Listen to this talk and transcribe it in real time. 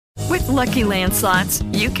Lucky Land Slots,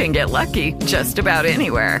 you can get lucky just about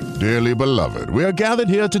anywhere. Dearly beloved, we are gathered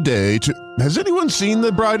here today to... Has anyone seen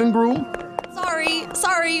the bride and groom?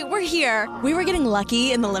 Sorry, we're here. We were getting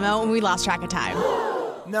lucky in the limo and we lost track of time.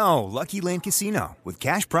 No, Lucky Land Casino, with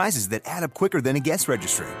cash prizes that add up quicker than a guest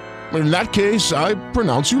registry. In that case, I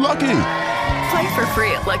pronounce you lucky. Play for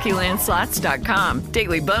free at LuckyLandSlots.com.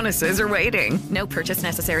 Daily bonuses are waiting. No purchase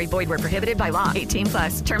necessary. Void where prohibited by law.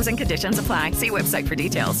 18+. Terms and conditions apply. See website for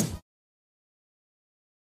details.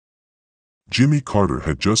 Jimmy Carter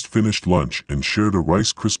had just finished lunch and shared a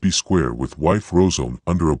Rice Krispie square with wife Roseanne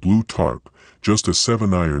under a blue tarp, just a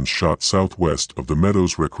 7 irons shot southwest of the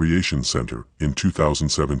Meadows Recreation Center in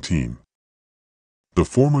 2017. The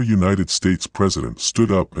former United States president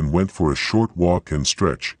stood up and went for a short walk and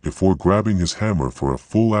stretch before grabbing his hammer for a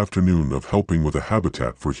full afternoon of helping with a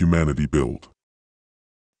Habitat for Humanity build.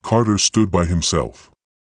 Carter stood by himself.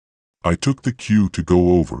 I took the cue to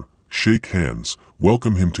go over, shake hands,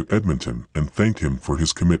 welcome him to Edmonton, and thank him for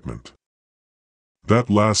his commitment.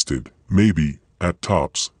 That lasted, maybe, at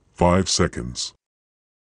tops, 5 seconds.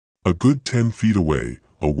 A good 10 feet away,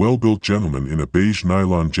 a well-built gentleman in a beige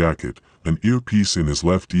nylon jacket, an earpiece in his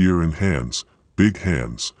left ear and hands, big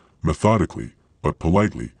hands, methodically, but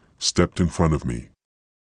politely, stepped in front of me.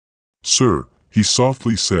 "Sir," he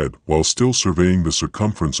softly said while still surveying the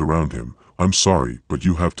circumference around him, "I'm sorry, but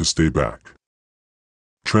you have to stay back."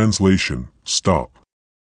 Translation: stop.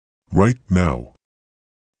 Right now.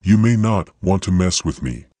 You may not want to mess with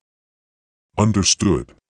me.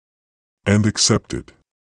 Understood. And accepted.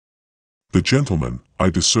 The gentleman,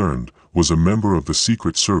 I discerned, was a member of the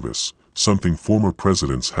Secret Service, something former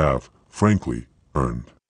presidents have, frankly,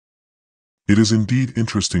 earned. It is indeed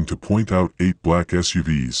interesting to point out 8 black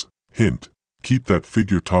SUVs, hint, keep that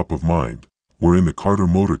figure top of mind, were in the Carter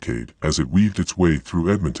motorcade as it weaved its way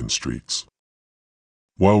through Edmonton streets.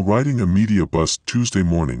 While riding a media bus Tuesday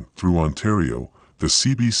morning through Ontario, the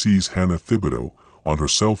CBC's Hannah Thibodeau, on her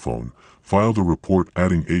cell phone, filed a report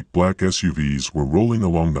adding 8 black SUVs were rolling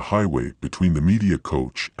along the highway between the media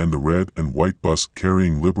coach and the red and white bus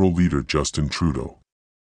carrying Liberal leader Justin Trudeau.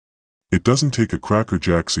 It doesn't take a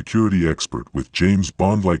crackerjack security expert with James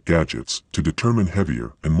Bond-like gadgets to determine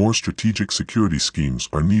heavier and more strategic security schemes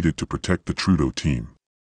are needed to protect the Trudeau team.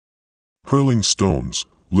 Hurling stones,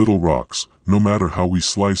 little rocks, no matter how we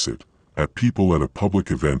slice it, at people at a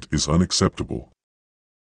public event is unacceptable.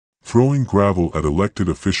 Throwing gravel at elected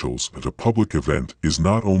officials at a public event is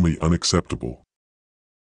not only unacceptable.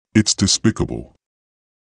 It's despicable.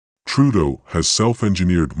 Trudeau has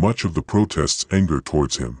self-engineered much of the protests' anger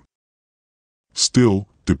towards him. Still,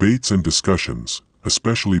 debates and discussions,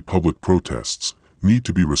 especially public protests, need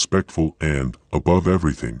to be respectful and, above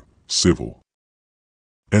everything, civil.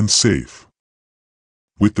 And safe.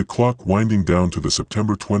 With the clock winding down to the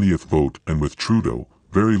September 20th vote and with Trudeau,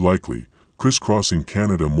 very likely, crisscrossing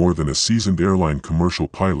Canada more than a seasoned airline commercial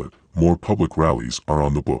pilot, more public rallies are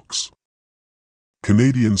on the books.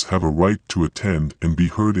 Canadians have a right to attend and be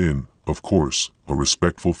heard in, of course, a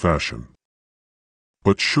respectful fashion.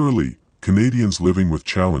 But surely, Canadians living with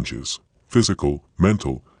challenges, physical,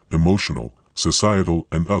 mental, emotional, societal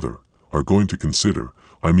and other, are going to consider,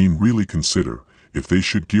 really consider, if they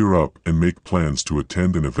should gear up and make plans to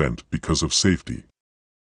attend an event because of safety.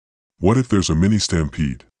 What if there's a mini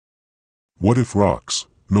stampede? What if rocks,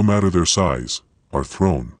 no matter their size, are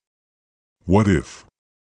thrown? What if?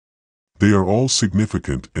 They are all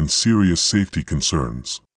significant and serious safety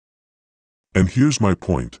concerns. And here's my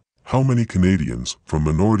point, how many Canadians from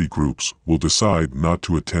minority groups will decide not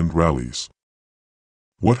to attend rallies?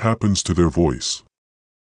 What happens to their voice?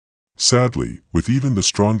 Sadly, with even the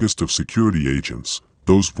strongest of security agents,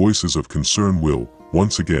 those voices of concern will,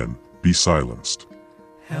 once again, be silenced.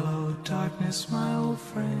 Hello, darkness, my old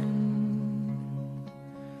friend.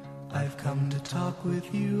 I've come to talk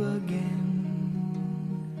with you again,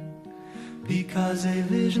 because a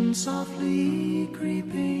vision softly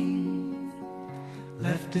creeping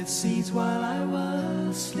left its seeds while I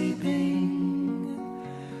was sleeping,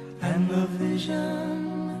 and the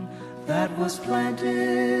vision that was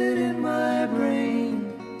planted in my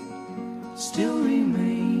brain still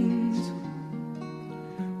remains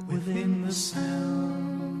within the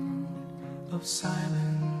sound of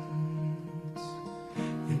silence.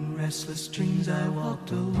 In restless dreams I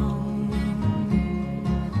walked alone,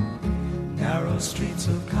 narrow streets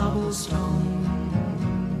of cobblestone,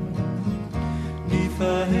 neath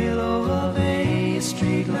the halo of a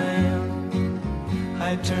street lamp.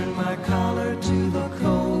 I turned my collar to the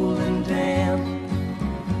cold and damp,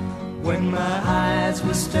 when my eyes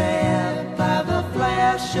were stabbed by the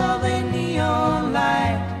flash of a neon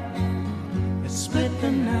light that split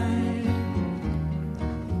the night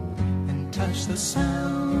hush the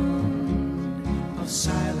sound of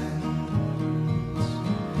silence.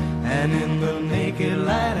 And in the naked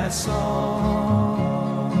light I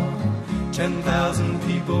saw 10,000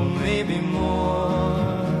 people, maybe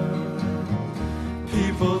more.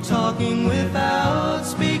 People talking without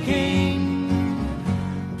speaking,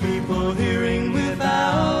 people hearing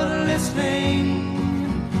without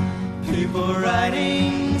listening, people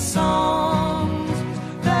writing songs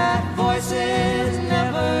that voices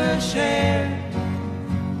never shared.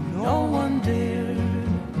 No one dared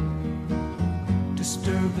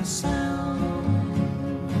disturb the sound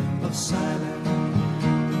of silence.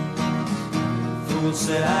 Fool,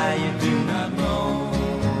 said I, you do not know.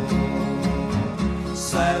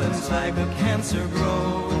 Silence like a cancer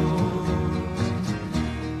grows.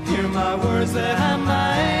 Hear my words that I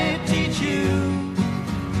might teach you.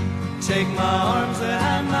 Take my arms that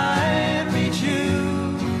I might reach you.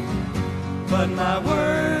 But my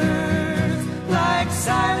words, like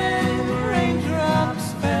silent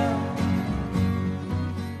raindrops, fell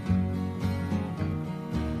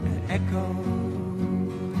and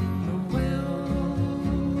echoed the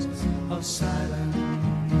wells of silence.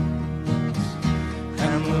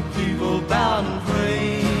 And the people bowed and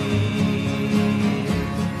prayed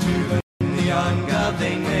to the neon god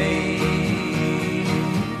they made.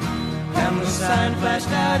 And the sign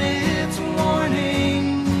flashed out its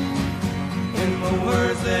warning in the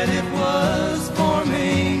words that it was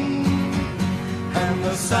forming. And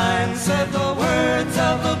the sign said the words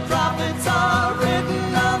of the prophets are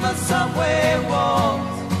written on the subway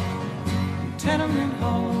walls, tenement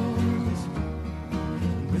halls,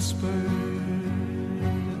 whispered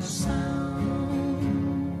the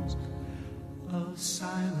sounds of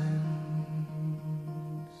silence.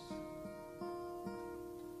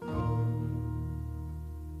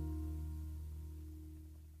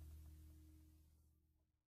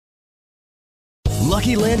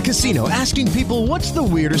 Lucky Land Casino, asking people, what's the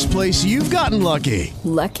weirdest place you've gotten lucky?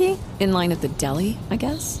 Lucky? In line at the deli, I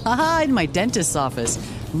guess? Aha, in my dentist's office.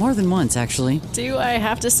 More than once, actually. Do I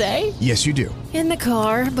have to say? Yes, you do. In the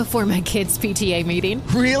car before my kids' PTA meeting.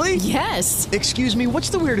 Really? Yes. Excuse me, what's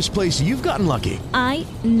the weirdest place you've gotten lucky? I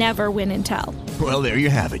never win and tell. Well, there you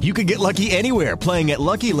have it. You can get lucky anywhere, playing at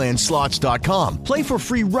LuckyLandSlots.com. Play for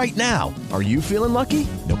free right now. Are you feeling lucky?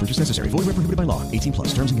 No purchase necessary. Void where prohibited by law.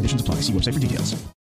 18+. Terms and conditions apply. See website for details.